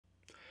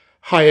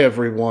Hi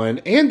everyone,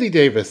 Andy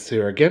Davis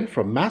here again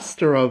from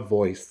Master of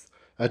Voice,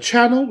 a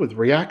channel with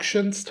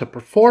reactions to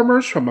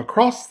performers from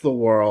across the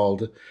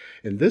world.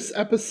 In this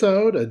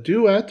episode, a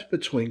duet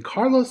between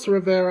Carlos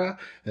Rivera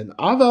and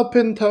Abel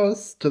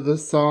Pintos to the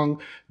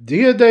song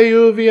Día de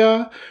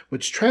Lluvia,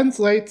 which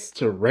translates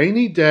to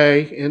rainy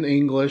day in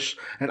English,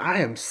 and I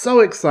am so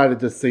excited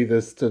to see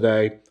this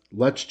today.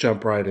 Let's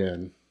jump right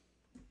in.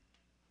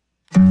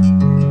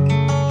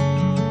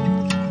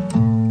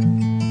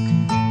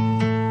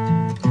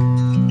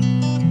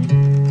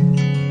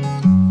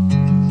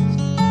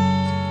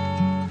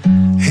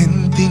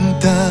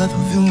 Pintado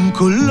de un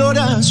color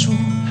azul,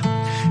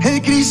 el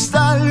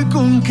cristal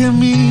con que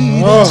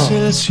miras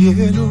el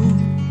cielo.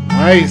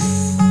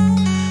 Nice.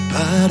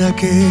 Para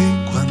que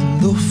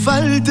cuando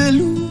falte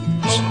luz,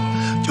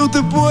 yo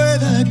te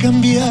pueda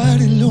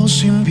cambiar en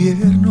los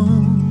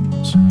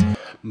inviernos.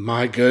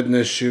 My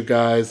goodness, you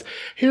guys.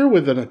 Here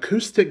with an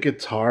acoustic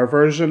guitar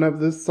version of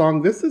this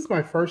song. This is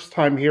my first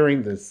time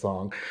hearing this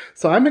song,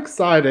 so I'm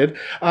excited.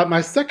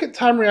 My second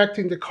time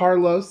reacting to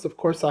Carlos, of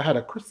course, I had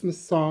a Christmas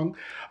song,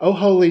 Oh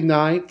Holy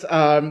Night,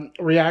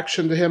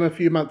 reaction to him a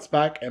few months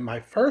back, and my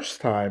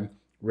first time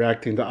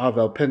reacting to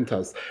Abel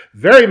Pintos.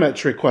 Very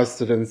much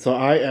requested, and so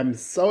I am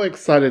so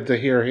excited to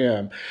hear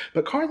him.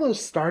 But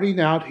Carlos starting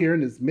out here in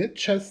his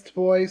mid-chest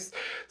voice,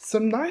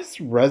 some nice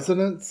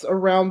resonance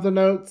around the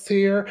notes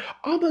here,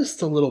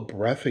 almost a little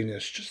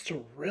breathiness, just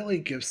to really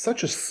give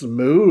such a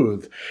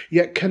smooth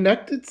yet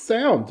connected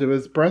sound to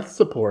his breath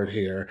support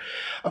here.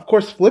 Of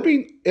course,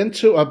 flipping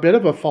into a bit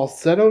of a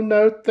falsetto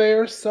note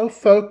there, so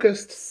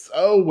focused,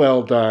 so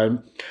well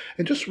done,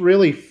 and just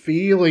really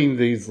feeling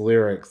these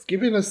lyrics,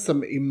 giving us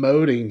some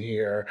emoting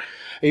here,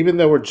 even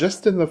though we're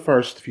just in the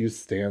first few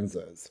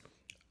stanzas.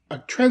 A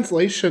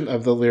translation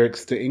of the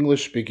lyrics to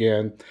English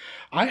began,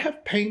 I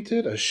have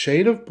painted a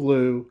shade of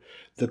blue,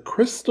 the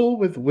crystal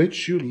with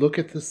which you look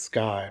at the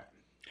sky,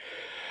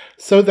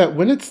 so that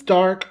when it's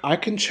dark, I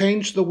can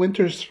change the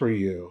winters for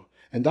you.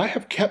 And I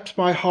have kept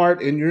my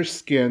heart in your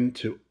skin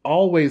to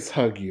always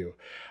hug you.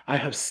 I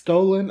have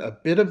stolen a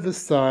bit of the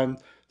sun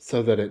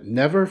so that it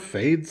never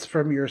fades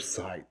from your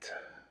sight.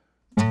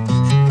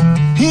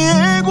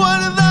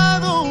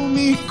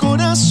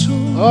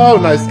 Oh,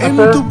 nice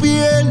upper. En tu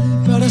piel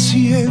para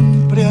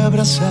siempre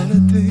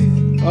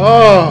abrazarte.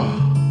 Oh.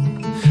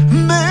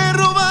 Me he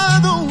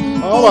robado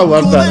un I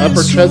love that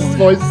upper chest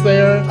voice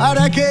there.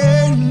 Para que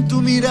en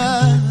tu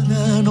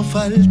mirada no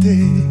falte.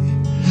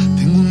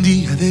 Tengo un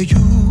día de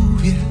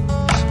lluvia,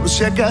 por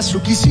si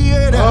acaso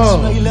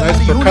quisieras bailar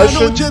nice y una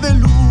noche de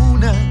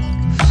luna.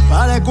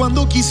 Para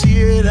cuando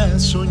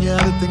quisieras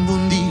soñar, tengo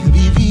un día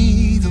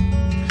vivido.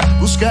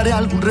 Buscaré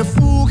algún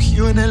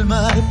refugio en el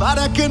mar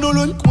para que no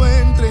lo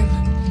encuentren,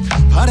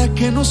 para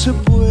que no se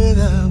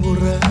pueda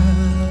borrar.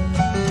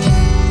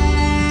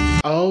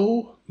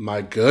 Oh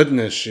my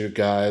goodness, you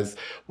guys.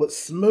 What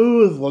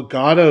smooth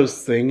legato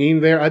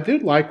singing there. I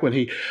did like when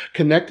he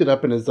connected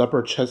up in his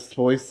upper chest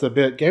voice a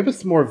bit, gave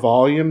us more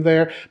volume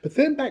there, but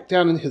then back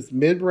down in his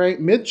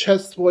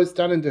mid-chest voice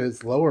down into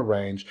his lower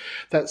range.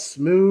 That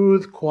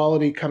smooth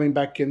quality coming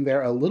back in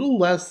there, a little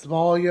less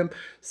volume,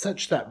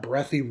 such that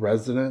breathy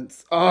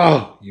resonance.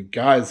 Oh, you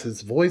guys,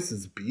 his voice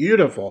is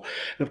beautiful.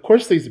 And of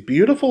course, these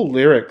beautiful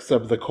lyrics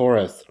of the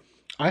chorus.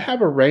 I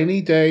have a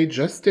rainy day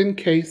just in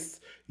case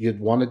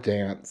you'd want to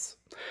dance,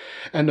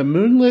 and a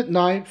moonlit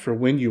night for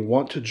when you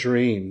want to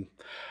dream.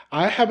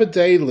 I have a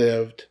day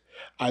lived.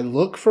 I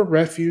look for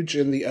refuge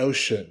in the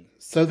ocean,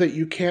 so that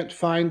you can't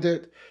find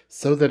it,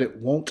 so that it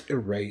won't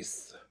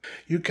erase.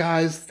 You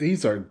guys,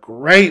 these are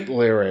great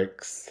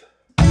lyrics.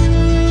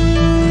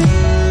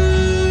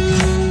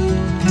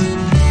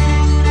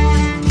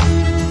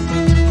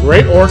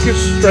 Great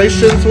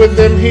orchestrations with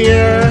them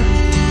here.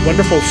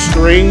 Wonderful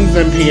strings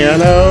and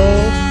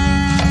piano.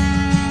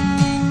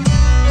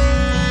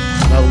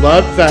 I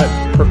love that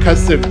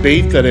percussive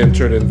beat that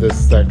entered in this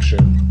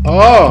section.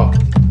 Oh!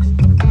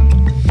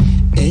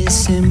 He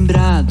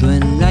sembrado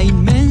en la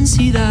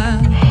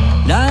inmensidad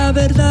la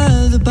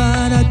verdad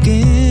para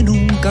que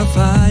nunca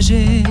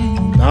falle.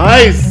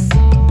 Nice!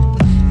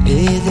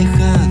 He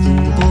dejado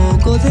un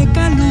poco de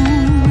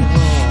calor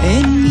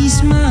en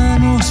mis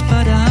manos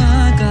para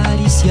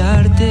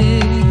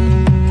acariciarte.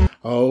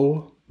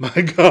 Oh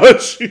my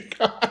gosh, you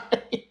guys!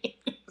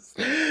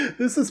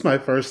 This is my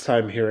first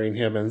time hearing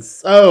him, and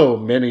so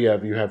many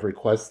of you have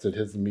requested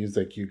his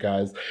music, you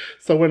guys.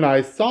 So when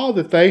I saw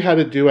that they had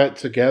a duet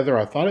together,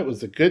 I thought it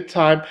was a good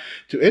time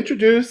to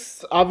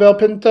introduce Abel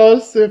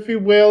Pintos, if you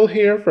will,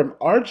 here from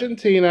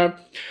Argentina,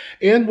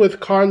 and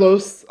with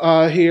Carlos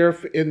here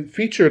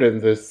featured in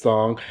this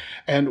song.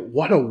 And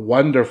what a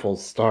wonderful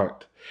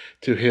start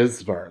to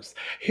his verse.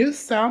 His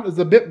sound is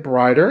a bit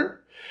brighter,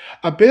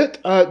 a bit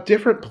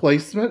different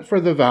placement for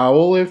the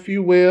vowel, if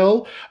you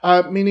will,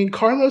 meaning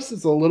Carlos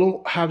is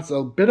has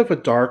a bit of a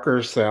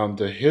darker sound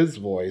to his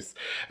voice,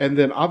 and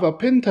then Abel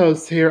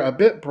Pintos here a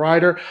bit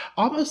brighter,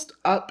 almost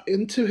up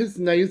into his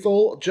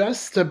nasal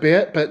just a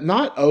bit, but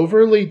not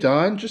overly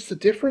done, just a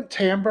different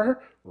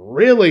timbre,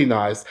 Really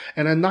nice,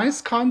 and a nice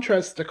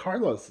contrast to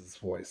Carlos's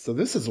voice. So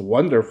this is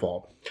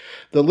wonderful.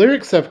 The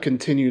lyrics have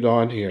continued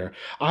on here.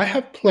 I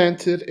have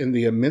planted in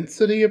the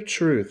immensity of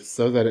truth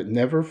so that it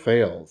never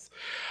fails.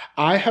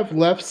 I have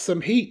left some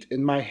heat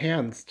in my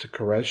hands to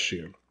caress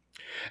you.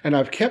 And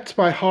I've kept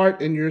my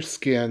heart in your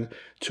skin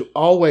to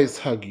always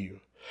hug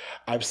you.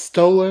 I've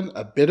stolen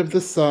a bit of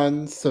the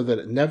sun so that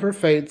it never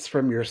fades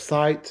from your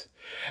sight.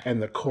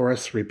 And the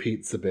chorus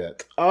repeats a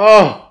bit.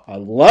 Oh, I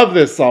love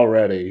this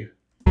already.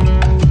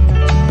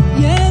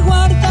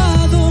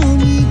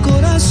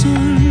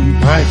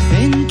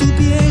 En tu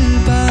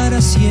piel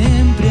para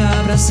siempre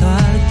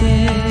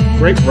abrazarte.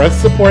 Great breath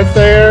support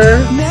there.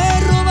 Me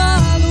he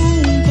robado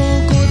un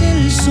poco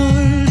del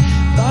sol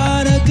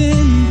para que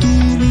en tu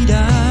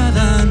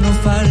mirada no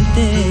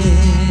falte.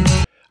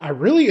 I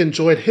really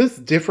enjoyed his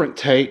different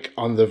take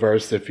on the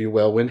verse, if you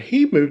will. When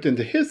he moved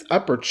into his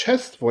upper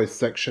chest voice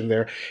section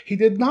there, he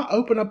did not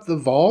open up the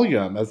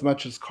volume as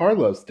much as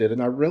Carlos did,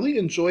 and I really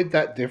enjoyed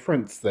that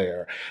difference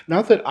there.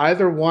 Not that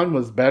either one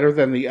was better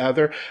than the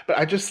other, but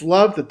I just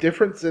love the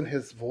difference in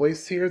his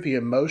voice here. The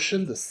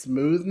emotion, the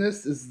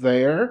smoothness is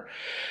there.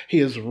 He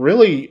is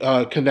really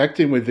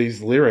connecting with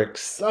these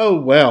lyrics so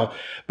well,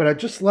 but I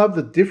just love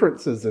the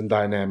differences in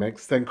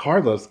dynamics that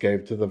Carlos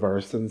gave to the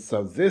verse, and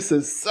so this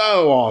is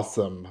so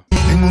awesome.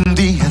 Tengo un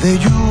día de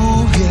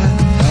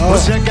lluvia, por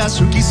si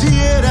acaso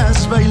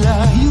quisieras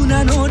bailar. Y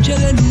una noche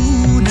de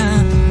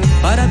luna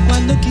para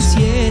cuando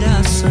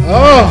quisieras soñar.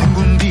 Oh,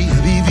 Tengo un día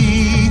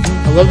vivido,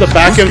 I love the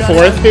back and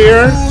forth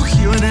here.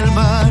 refugio en el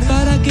mar,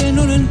 Para que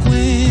no lo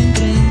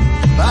encuentren.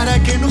 para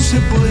que no se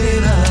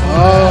pueda.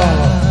 Oh,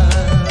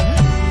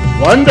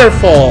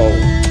 wonderful.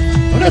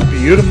 What a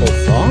beautiful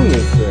song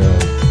this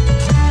is.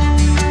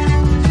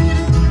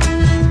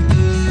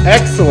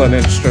 Excellent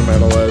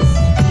instrumentalist.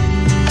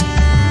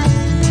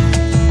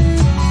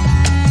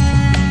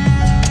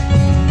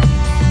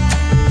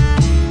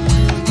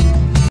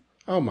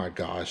 Oh my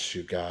gosh,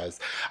 you guys.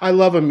 I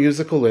love a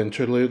musical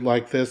interlude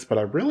like this, but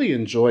I really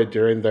enjoyed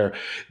during their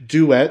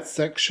duet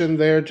section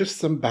there, just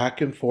some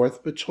back and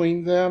forth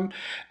between them.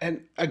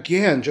 And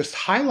again, just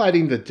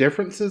highlighting the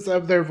differences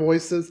of their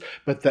voices,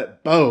 but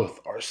that both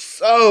are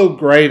so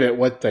great at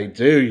what they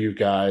do, you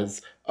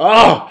guys.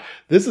 Oh,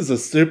 this is a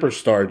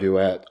superstar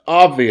duet,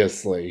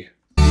 obviously.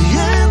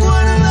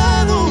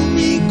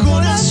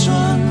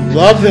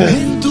 Love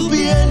this.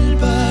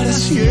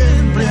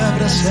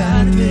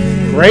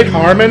 Great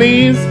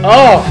harmonies.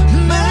 Oh.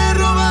 Me he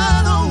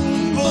robado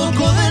un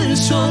poco del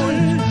sol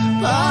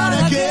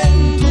para que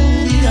en tu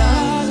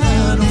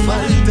mirada no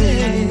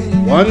falte.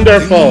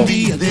 Wonderful. Un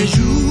día de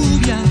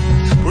lluvia,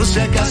 por si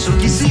acaso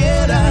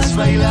quisieras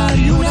bailar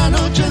y una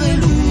noche de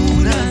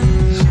luna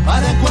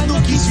para cuando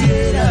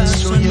quisieras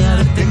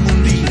soñar. Tengo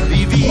un día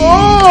vivido.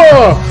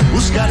 Oh.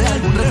 Buscaré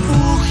algún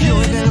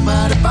refugio en el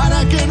mar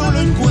para que no lo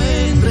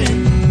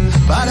encuentren,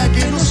 para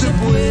que no se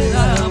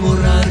pueda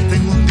borrar.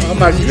 Tengo un día. Oh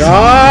my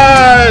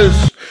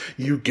gosh!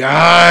 You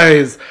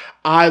guys,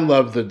 I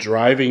love the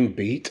driving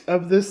beat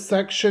of this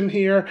section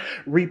here.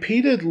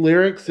 Repeated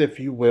lyrics, if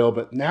you will,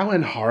 but now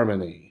in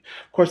harmony.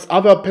 Of course,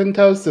 Abel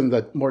Pintos in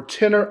the more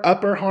tenor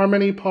upper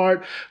harmony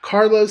part,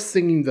 Carlos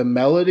singing the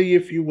melody,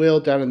 if you will,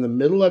 down in the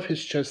middle of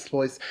his chest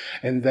voice,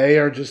 and they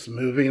are just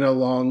moving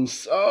along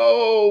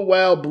so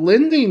well,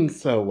 blending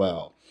so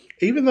well.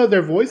 Even though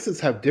their voices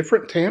have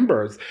different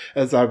timbres,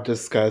 as I've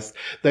discussed,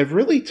 they've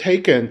really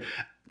taken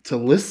to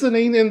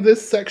listening in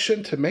this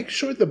section to make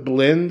sure the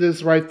blend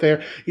is right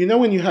there. You know,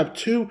 when you have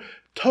two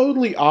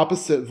totally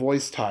opposite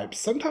voice types,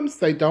 sometimes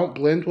they don't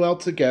blend well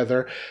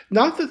together.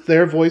 Not that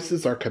their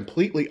voices are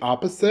completely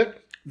opposite.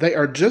 They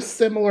are just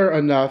similar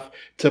enough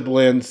to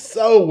blend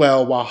so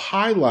well while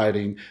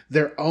highlighting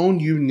their own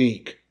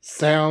unique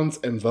sounds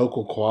and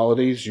vocal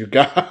qualities, you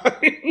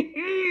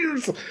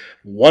guys.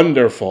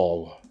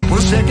 Wonderful. Por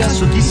si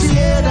acaso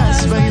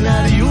quisieras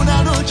bailar y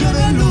una noche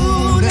de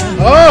luna.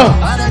 Oh.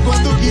 Para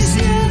cuando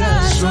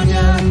quisieras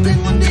soñar.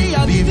 Tengo un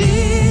día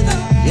vivido.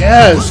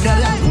 Yes.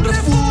 Buscaré algún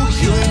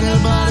refugio en el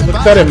mar. Look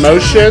at that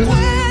emotion.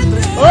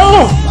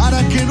 Oh.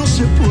 Para que no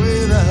se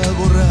pueda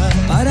borrar.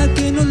 Para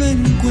que no lo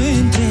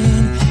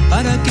encuentren.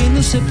 Para que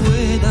no se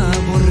pueda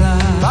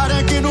borrar.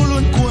 Para que no lo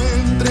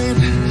encuentren.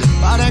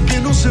 Para que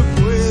no se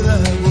pueda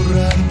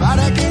borrar.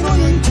 Para que no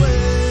lo encuentren.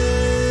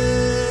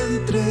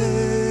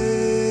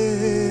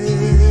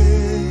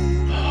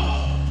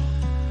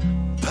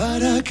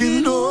 Para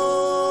que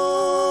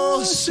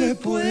no se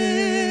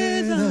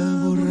pueda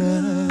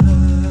borrar.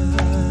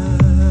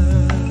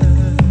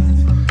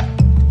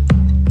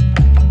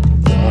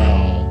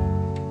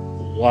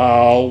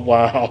 Wow, wow,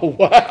 wow,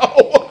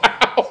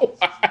 wow,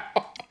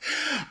 wow.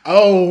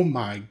 Oh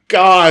my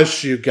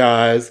gosh, you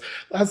guys.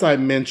 As I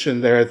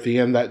mentioned there at the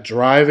end, that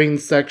driving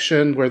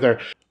section where they're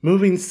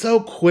moving so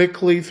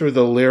quickly through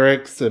the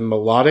lyrics and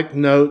melodic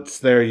notes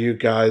there, you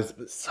guys,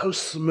 but so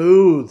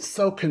smooth,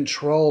 so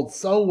controlled,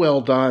 so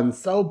well done,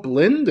 so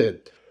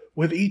blended.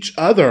 with each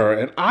other.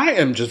 And I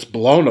am just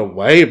blown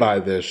away by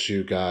this,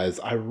 you guys.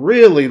 I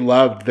really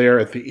loved there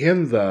at the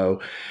end, though,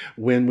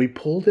 when we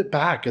pulled it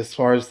back as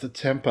far as the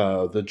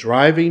tempo. The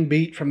driving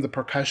beat from the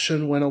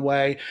percussion went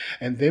away,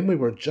 and then we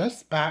were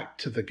just back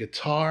to the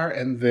guitar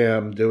and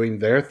them doing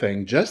their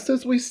thing, just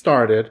as we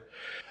started.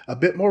 A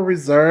bit more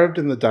reserved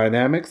in the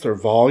dynamics or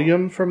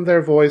volume from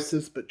their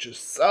voices, but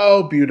just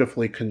so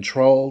beautifully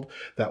controlled.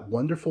 That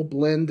wonderful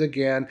blend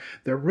again.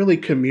 They're really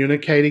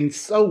communicating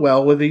so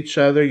well with each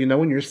other. You know,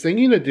 when you're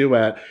singing a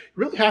duet, you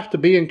really have to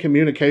be in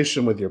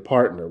communication with your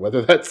partner,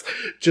 whether that's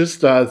just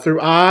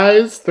through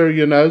eyes, through,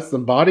 you know,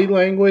 some body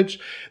language.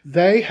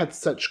 They had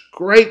such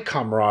great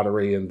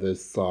camaraderie in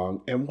this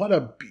song, and what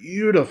a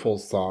beautiful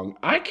song.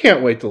 I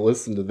can't wait to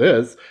listen to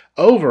this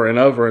over and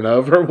over and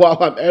over while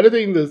I'm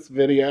editing this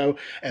video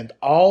and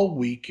all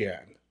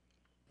weekend.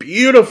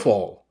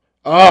 Beautiful.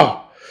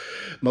 Oh,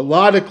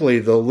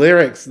 melodically, the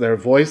lyrics, their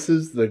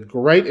voices, the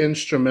great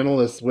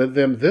instrumentalists with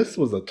them. This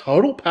was a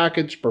total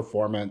package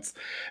performance,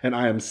 and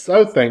I am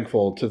so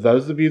thankful to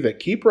those of you that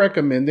keep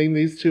recommending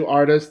these two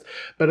artists,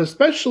 but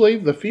especially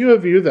the few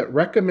of you that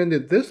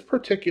recommended this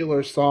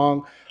particular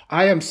song.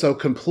 I am so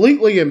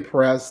completely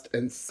impressed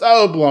and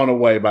so blown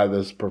away by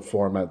this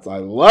performance. I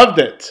loved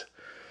it.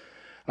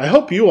 I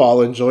hope you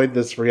all enjoyed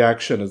this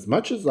reaction as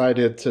much as I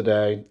did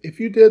today. If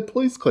you did,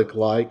 please click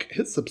like,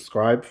 hit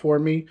subscribe for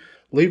me.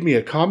 Leave me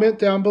a comment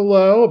down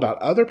below about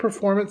other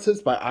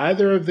performances by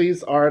either of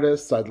these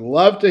artists. I'd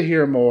love to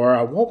hear more.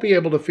 I won't be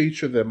able to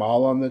feature them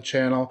all on the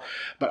channel,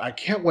 but I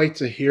can't wait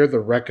to hear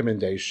the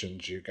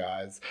recommendations, you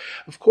guys.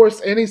 Of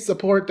course, any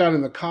support down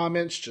in the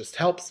comments just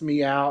helps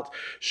me out.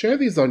 Share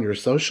these on your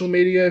social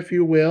media if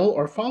you will,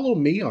 or follow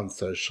me on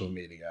social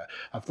media.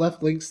 I've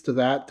left links to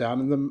that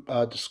down in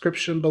the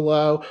description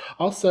below.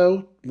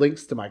 Also,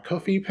 links to my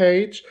Ko-fi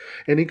page.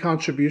 Any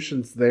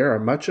contributions there are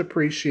much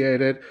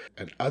appreciated.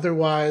 And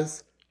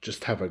otherwise,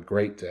 just have a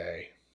great day.